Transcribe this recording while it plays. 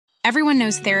Everyone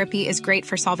knows therapy is great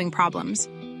for solving problems,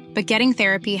 but getting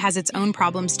therapy has its own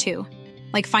problems too,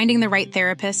 like finding the right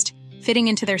therapist, fitting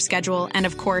into their schedule, and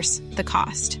of course, the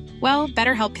cost. Well,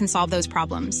 BetterHelp can solve those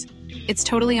problems. It's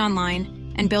totally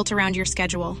online and built around your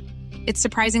schedule. It's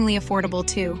surprisingly affordable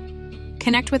too.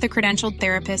 Connect with a credentialed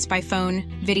therapist by phone,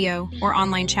 video, or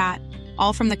online chat,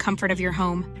 all from the comfort of your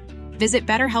home. Visit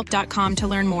BetterHelp.com to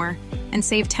learn more and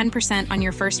save 10% on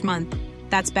your first month.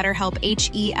 That's BetterHelp,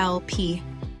 H-E-L-P.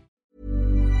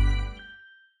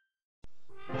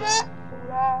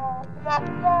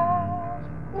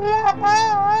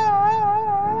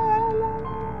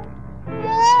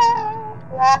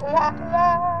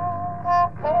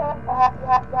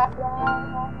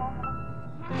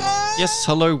 Yes,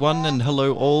 hello one and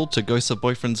hello all to Ghosts of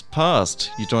Boyfriends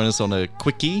Past. You join us on a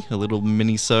Quickie, a little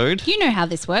mini-sode. You know how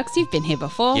this works. You've been here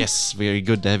before. Yes, very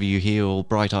good to have you here, all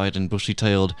bright-eyed and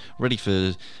bushy-tailed, ready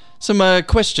for some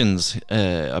questions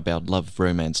about love,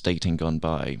 romance, dating gone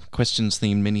by.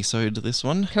 Questions-themed mini-sode, this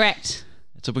one. Correct.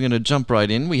 So we're going to jump right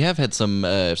in. We have had some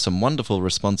wonderful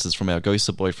responses from our Ghosts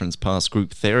of Boyfriends Past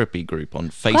group therapy group on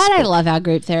Facebook. God, I love our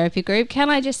group therapy group.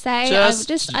 Can I just say,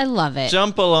 I love it.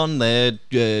 Jump along there,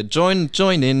 join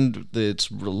in.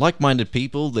 It's like-minded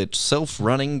people. They're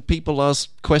self-running. People ask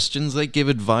questions. They give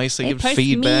advice. They give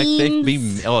feedback.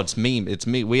 It's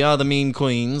meme. We are the meme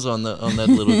queens on that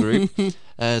little group.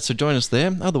 So join us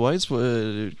there. Otherwise,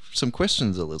 some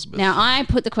questions, Elizabeth. Now, I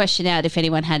put the question out if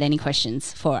anyone had any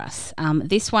questions for us.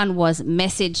 This one was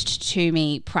messaged to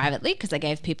me privately because I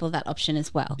gave people that option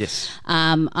as well. Yes.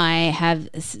 I have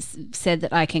said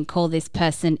that I can call this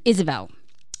person Isabel.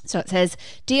 So it says,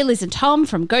 Dear Liz and Tom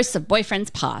from Ghosts of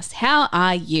Boyfriends Past, how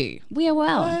are you? We are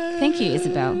well. Thank you,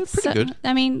 Isabel. Pretty good.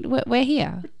 I mean, we're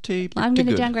here. Pretty I'm going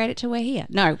to good. downgrade it to we're here.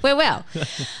 No, we're well.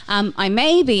 I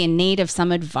may be in need of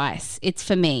some advice. It's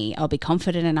for me. I'll be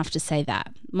confident enough to say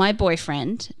that. My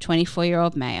boyfriend,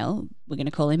 24-year-old male, we're going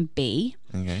to call him B,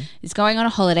 is going on a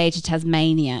holiday to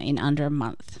Tasmania in under a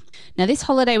month. Now, this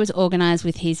holiday was organised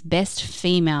with his best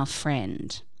female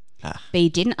friend. B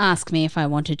didn't ask me if I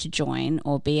wanted to join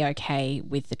or be okay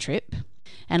with the trip.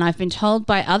 And I've been told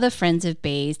by other friends of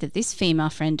B's that this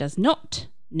female friend does not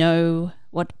know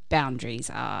what boundaries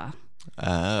are.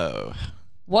 Oh.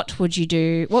 What would you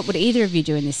do? What would either of you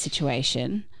do in this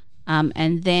situation?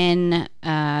 And then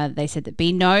they said that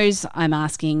B knows I'm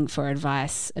asking for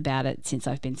advice about it since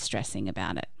I've been stressing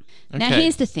about it. Okay. Now,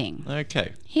 here's the thing.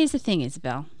 Okay. Here's the thing,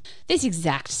 Isabel. This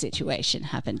exact situation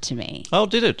happened to me. Oh,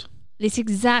 did it? This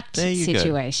exact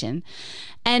situation. Go.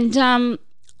 And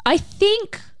I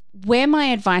think where my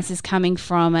advice is coming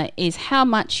from is how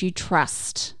much you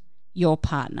trust your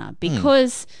partner.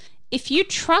 Because if you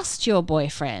trust your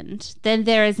boyfriend, then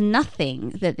there is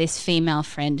nothing that this female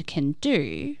friend can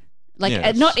do.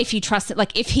 Not if you trust it,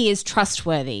 like if he is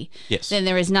trustworthy, then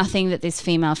there is nothing that this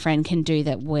female friend can do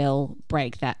that will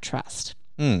break that trust.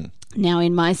 Now,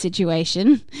 in my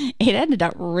situation, it ended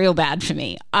up real bad for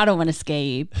me. I don't want to scare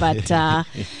you, but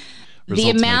the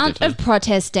amount of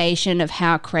protestation of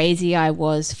how crazy I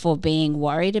was for being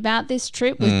worried about this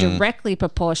trip was directly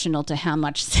proportional to how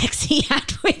much sex he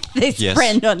had with this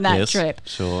friend on that trip.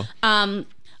 Sure. I'm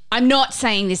not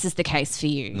saying this is the case for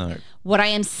you. No. What I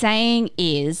am saying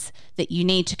is that you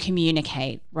need to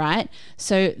communicate, right?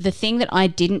 So the thing that I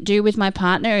didn't do with my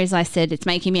partner is I said, it's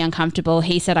making me uncomfortable.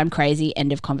 He said, I'm crazy.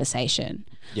 End of conversation.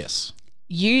 Yes.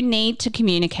 You need to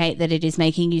communicate that it is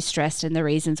making you stressed and the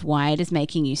reasons why it is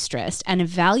making you stressed, and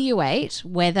evaluate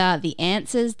whether the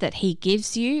answers that he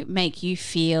gives you make you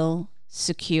feel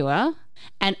secure,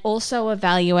 and also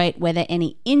evaluate whether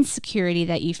any insecurity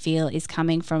that you feel is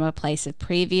coming from a place of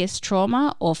previous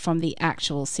trauma or from the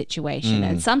actual situation.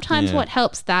 And sometimes what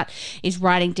helps that is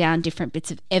writing down different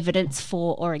bits of evidence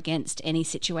for or against any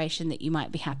situation that you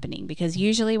might be happening. Because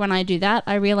usually when I do that,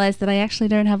 I realize that I actually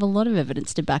don't have a lot of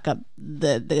evidence to back up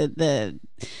the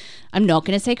I'm not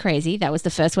going to say crazy. That was the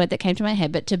first word that came to my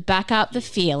head. But to back up the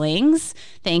feelings,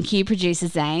 thank you, producer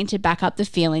Zane, to back up the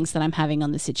feelings that I'm having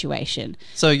on the situation.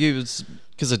 So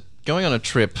because going on a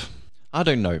trip, I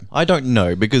don't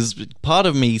know, because part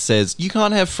of me says you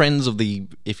can't have friends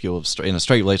if you're in a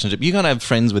straight relationship, you can't have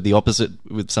friends with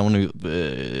someone who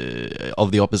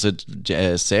of the opposite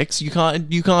sex. You can't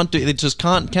do it. Just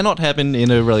cannot happen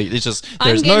in a relationship. It's just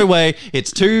there's no way.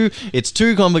 It's too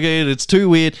complicated. It's too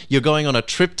weird. You're going on a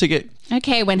trip to get.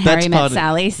 Okay, when Harry met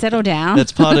Sally, settle down.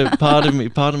 That's part of me.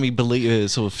 Part of me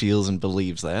sort of feels and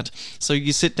believes that. So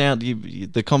you sit down.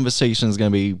 The conversation is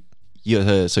going to be.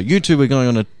 So you two are going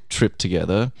on a trip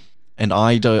together, and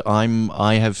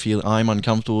I'm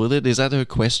uncomfortable with it. Is that her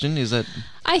question? Is that?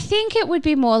 I think it would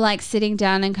be more like sitting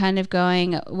down and kind of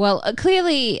going, well,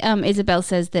 clearly Isabel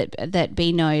says that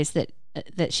B knows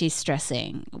that she's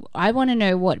stressing. I want to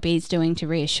know what B's doing to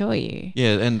reassure you.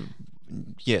 Yeah, and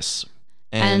yes.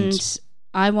 And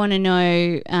I want to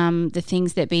know the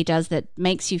things that B does that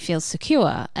makes you feel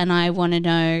secure. And I want to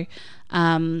know,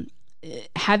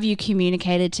 have you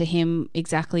communicated to him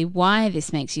exactly why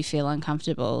this makes you feel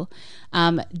uncomfortable?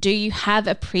 Do you have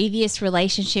a previous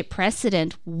relationship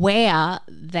precedent where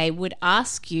they would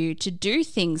ask you to do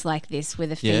things like this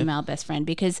with a female best friend?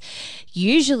 Because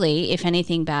usually if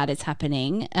anything bad is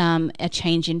happening, a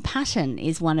change in pattern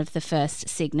is one of the first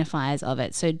signifiers of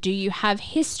it. So do you have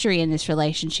history in this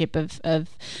relationship of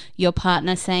your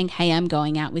partner saying, hey, I'm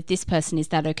going out with this person, is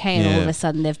that okay? And all of a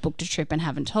sudden they've booked a trip and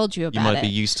haven't told you about it. You might be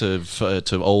used to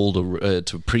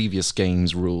previous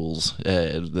games rules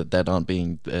that aren't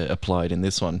being applied in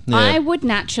this one. Yeah. I would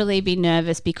naturally be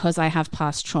nervous because I have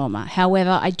past trauma.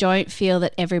 However, I don't feel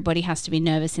that everybody has to be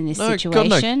nervous in this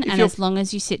situation. And as long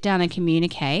as you sit down and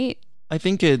communicate, I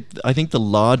think the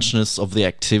largeness of the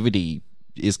activity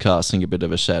is casting a bit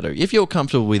of a shadow. If you're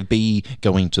comfortable with B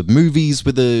going to movies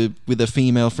with a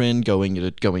female friend, going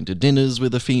to dinners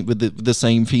with the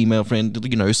same female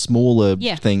friend, smaller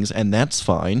things, and that's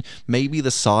fine. Maybe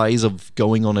the size of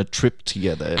going on a trip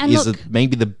together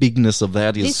maybe the bigness of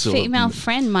that is this female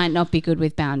friend might not be good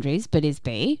with boundaries, but is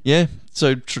B. Yeah.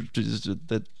 So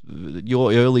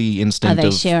your early instinct are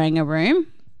they sharing a room?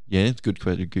 Yeah, good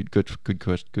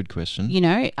question.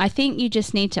 I think you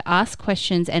just need to ask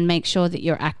questions and make sure that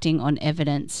you're acting on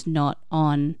evidence, not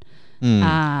on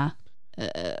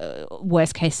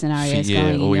worst case scenarios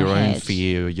going in your own head.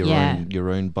 fear, your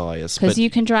own bias. Because you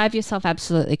can drive yourself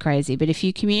absolutely crazy. But if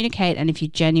you communicate and if you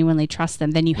genuinely trust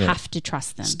them, then you have to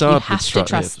trust them. Start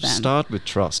with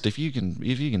trust. If you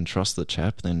can trust the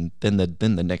chap, then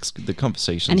the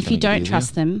conversation. And if you don't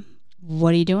trust them,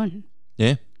 what are you doing?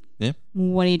 Yeah. Yeah.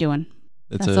 What are you doing?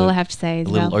 That's all I have to say. A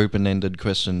little open-ended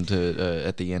question to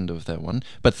at the end of that one.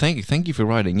 But thank you for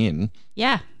writing in.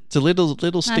 Yeah. It's a little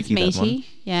sticky, meaty, that one.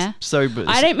 Yeah. But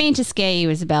I don't mean to scare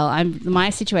you, Isabel. My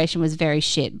situation was very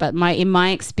shit, but in my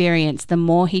experience, the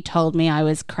more he told me I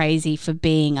was crazy for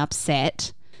being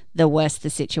upset, the worse the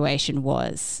situation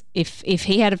was. If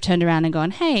he had have turned around and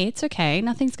gone, hey, it's okay,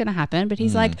 nothing's going to happen, but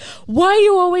he's like, why are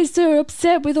you always so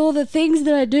upset with all the things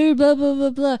that I do, blah, blah, blah,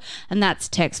 blah. And that's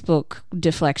textbook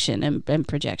deflection and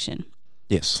projection.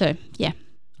 Yes. So, yeah.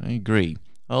 I agree.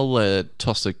 I'll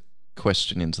toss a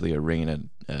question into the arena,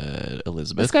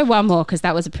 Elizabeth. Let's go one more because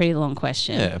that was a pretty long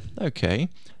question. Yeah, okay.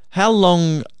 How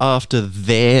long after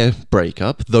their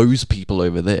breakup, those people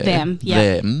over there, them,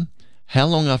 how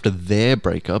long after their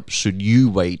breakup should you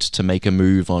wait to make a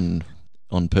move on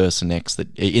person X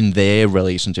that in their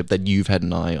relationship that you've had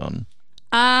an eye on?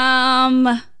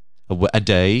 A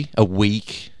day, a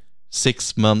week,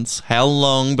 6 months. How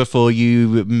long before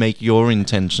you make your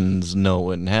intentions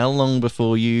known? How long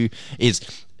before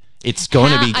it's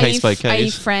going to be case by case. Are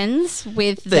you friends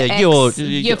with the ex?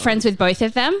 You're friends with both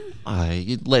of them?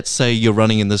 Let's say you're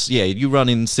running in this. Yeah, you run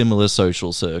in similar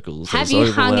social circles. Have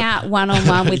you hung out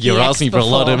one-on-one with you're the ex asking before? For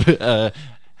a lot of.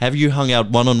 Have you hung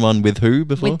out one-on-one with who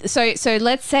before? So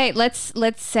let's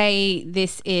say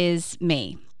this is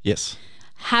me. Yes.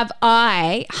 Have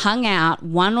I hung out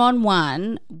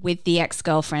one-on-one with the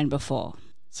ex-girlfriend before?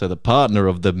 So the partner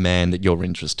of the man that you're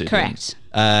interested Correct.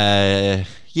 in.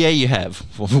 Yeah, you have.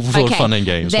 For fun and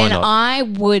games. Then why not? I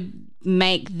would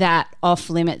make that off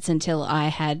limits until I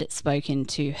had spoken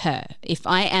to her. If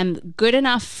I am good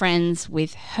enough friends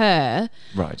with her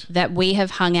that we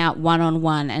have hung out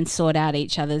one-on-one and sought out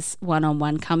each other's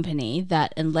one-on-one company,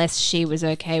 that unless she was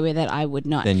okay with it, I would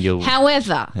not.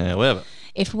 However,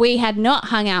 if we had not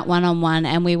hung out one-on-one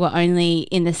and we were only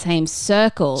in the same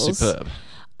circles, superb.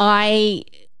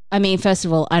 I mean, first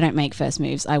of all, I don't make first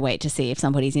moves. I wait to see if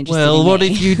somebody's interested in me. Well, what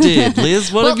if you did, Liz?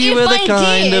 What if you were the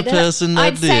kind of person that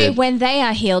I'd say when they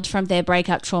are healed from their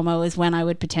breakup trauma is when I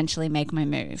would potentially make my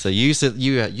move. So you sit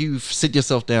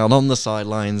yourself down on the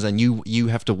sidelines and you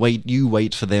have to wait. You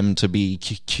wait for them to be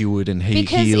cured and healed and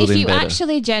better. Because if you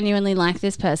actually genuinely like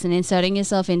this person, inserting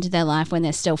yourself into their life when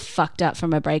they're still fucked up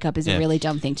from a breakup is a really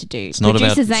dumb thing to do.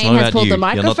 Producer Zane has pulled the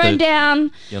microphone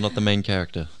down. You're not the main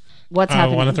character. What's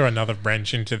happening? I want to throw another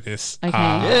wrench into this totally.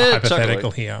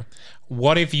 hypothetical here.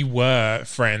 What if you were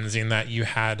friends in that you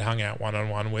had hung out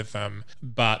one-on-one with them,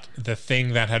 but the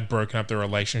thing that had broken up the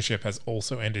relationship has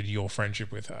also ended your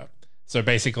friendship with her? So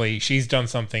basically, she's done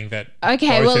something that...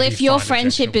 Okay, well, if your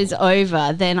friendship is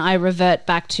over, then I revert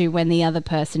back to when the other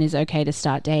person is okay to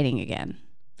start dating again.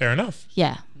 Fair enough.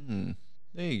 Yeah.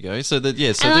 There you go. So that so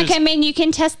And there's- I mean, you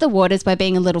can test the waters by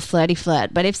being a little flirty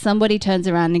flirt, but if somebody turns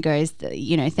around and goes,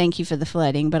 thank you for the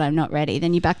flirting, but I'm not ready,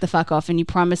 then you back the fuck off and you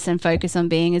promise and focus on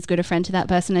being as good a friend to that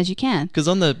person as you can. Because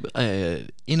on the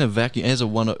in a vacuum, as a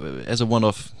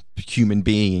one-off human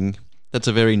being, that's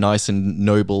a very nice and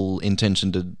noble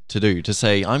intention to do. To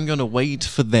say, I'm going to wait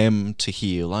for them to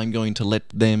heal. I'm going to let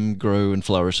them grow and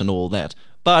flourish and all that.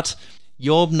 But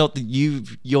you're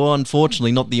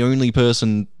unfortunately not the only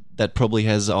person that probably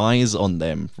has eyes on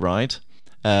them, right?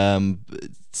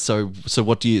 So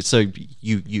what do you? So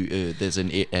you there's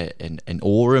an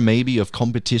aura maybe of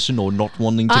competition or not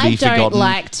wanting to be forgotten. I don't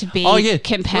like to be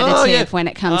competitive when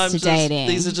it comes to dating.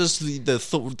 These are just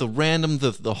the random,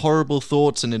 the horrible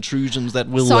thoughts and intrusions that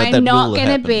will. So that I'm not will going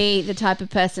to happen. be the type of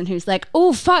person who's like,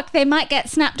 oh fuck, they might get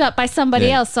snapped up by somebody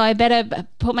Yeah. else, so I better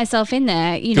put myself in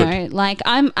there. You Good. know, like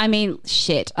I'm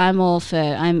all for.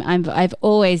 I've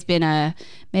always been a.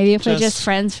 Maybe if we're just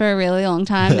friends for a really long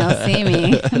time, they'll see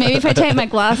me. Maybe if I take my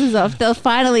glasses off, they'll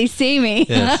finally see me.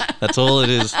 Yes, that's all it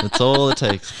is. That's all it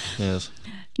takes. Yes.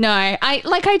 No,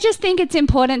 I just think it's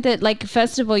important that, like,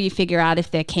 first of all, you figure out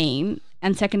if they're keen,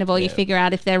 and second of all, you figure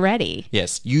out if they're ready.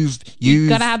 Yes, you've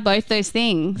got to have both those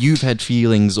things. You've had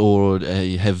feelings or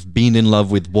have been in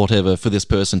love with whatever for this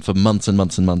person for months and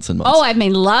months and months and months. Oh, I'm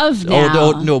in love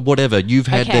now. Or no, whatever. You've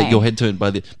had Okay. your head turned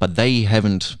by but they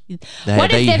haven't. What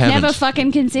if they've haven't. never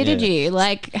fucking considered Yeah. you?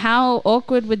 Like, how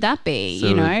awkward would that be, So-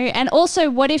 you know? And also,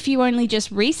 what if you only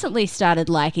just recently started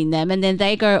liking them and then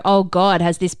they go, oh, God,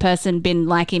 has this person been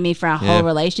liking me for our whole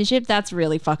relationship? That's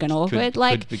really fucking awkward.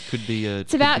 Could be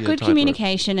it's about good communication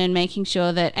and making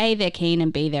sure that A, they're keen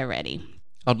and B, they're ready.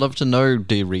 I'd love to know,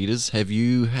 dear readers, have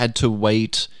you had to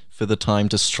wait for the time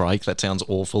to strike? That sounds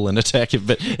awful and attacking,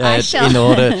 but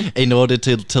in order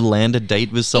to land a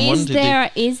date with someone.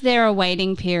 Is there a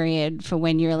waiting period for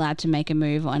when you're allowed to make a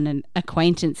move on an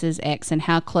acquaintance's ex, and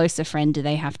how close a friend do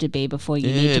they have to be before you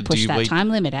need to do push you that wait time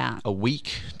limit out? a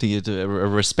week? Do you do a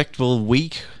respectable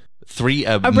week?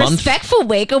 A A month? respectful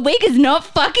week? A week is not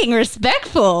fucking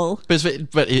respectful.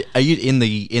 But are you in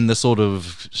the sort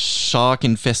of shark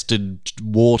infested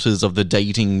waters of the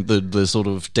dating, the sort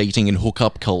of dating and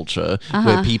hookup culture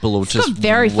where people are It's just got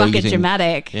very fucking waiting?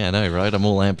 dramatic. Yeah, I know, right? I'm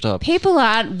all amped up. People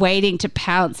aren't waiting to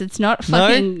pounce. It's not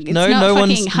fucking. no fucking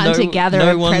one's- hunter-gatherer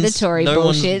no one's- predatory no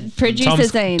one's- bullshit.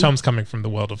 Producers ain't. Tom's coming from the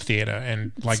world of theatre,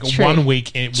 and like true. 1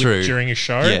 week True. during a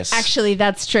show. Yes. Actually,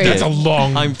 that's true. That's a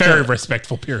long, I'm very fair.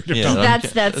 respectful period of Yeah. time.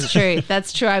 That's true.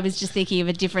 That's true. I was just thinking of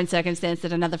a different circumstance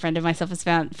that another friend of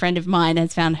mine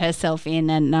has found herself in,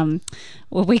 and a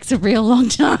week's a real long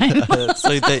time.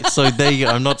 So there you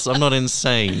go. I'm not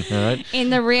insane. All right. In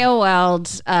the real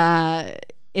world,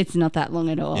 it's not that long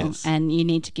at all, Yes. and you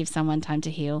need to give someone time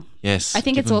to heal. Yes. I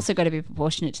think give it's them- also got to be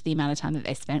proportionate to the amount of time that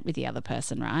they spent with the other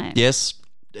person, right? Yes.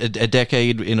 A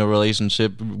decade in a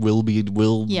relationship will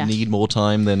Yeah. need more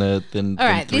time than All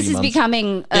right, 3 this is months.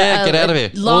 becoming Yeah, get out of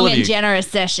here. All long of and you. generous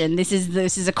session. This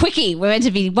is a quickie. We're meant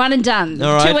to be one and done,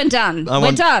 All right. 2 and done. I We're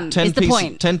want done. Is the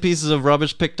point? 10 pieces of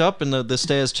rubbish picked up and the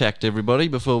stairs checked, everybody,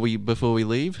 before we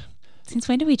leave. Since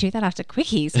when do we do that after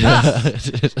quickies?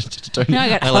 Don't- No, I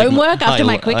got like homework after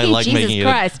my quickie? Jesus making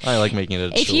Christ. I like making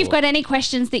it. If you've got any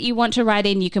questions that you want to write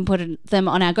in, you can put them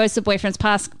on our Ghosts of Boyfriends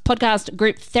Past podcast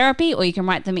group therapy, or you can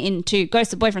write them into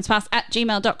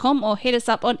ghostsofboyfriendspast@gmail.com, or hit us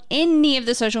up on any of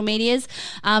the social medias.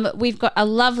 We've got a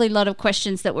lovely lot of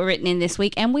questions that were written in this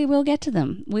week, and we will get to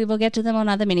them. We will get to them on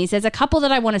other minis. There's a couple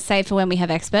that I want to save for when we have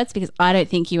experts, because I don't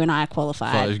think you and I are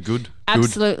qualified. Good.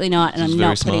 Absolutely not, and This is I'm very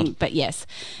not putting. smart. But yes,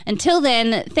 until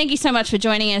then, thank you so much for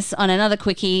joining us on another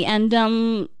quickie, and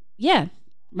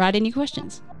write in your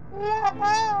questions.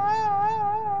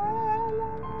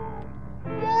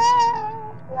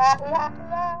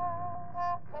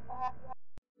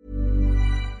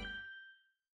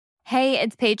 Hey,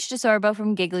 it's Paige DeSorbo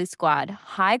from Giggly Squad.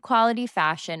 High quality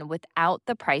fashion without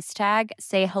the price tag.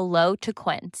 Say hello to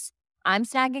Quince. I'm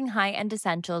snagging high-end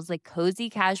essentials like cozy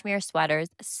cashmere sweaters,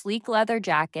 sleek leather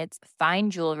jackets, fine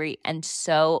jewelry, and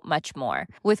so much more.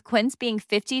 With Quince being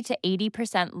 50 to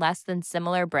 80% less than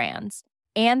similar brands.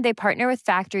 And they partner with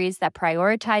factories that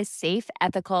prioritize safe,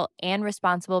 ethical, and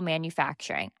responsible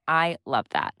manufacturing. I love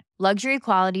that. Luxury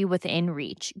quality within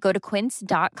reach. Go to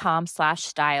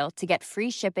quince.com/style to get free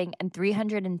shipping and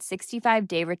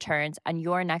 365-day returns on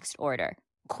your next order.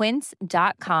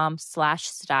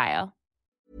 Quince.com/style.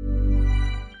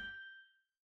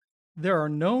 There are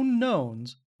known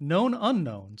knowns, known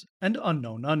unknowns, and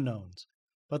unknown unknowns.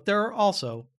 But there are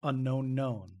also unknown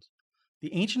knowns.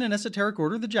 The ancient and esoteric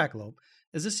Order of the Jackalope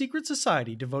is a secret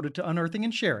society devoted to unearthing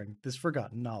and sharing this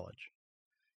forgotten knowledge.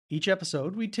 Each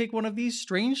episode, we take one of these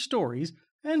strange stories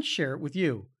and share it with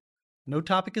you. No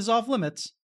topic is off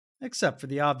limits, except for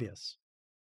the obvious.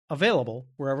 Available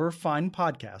wherever fine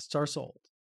podcasts are sold.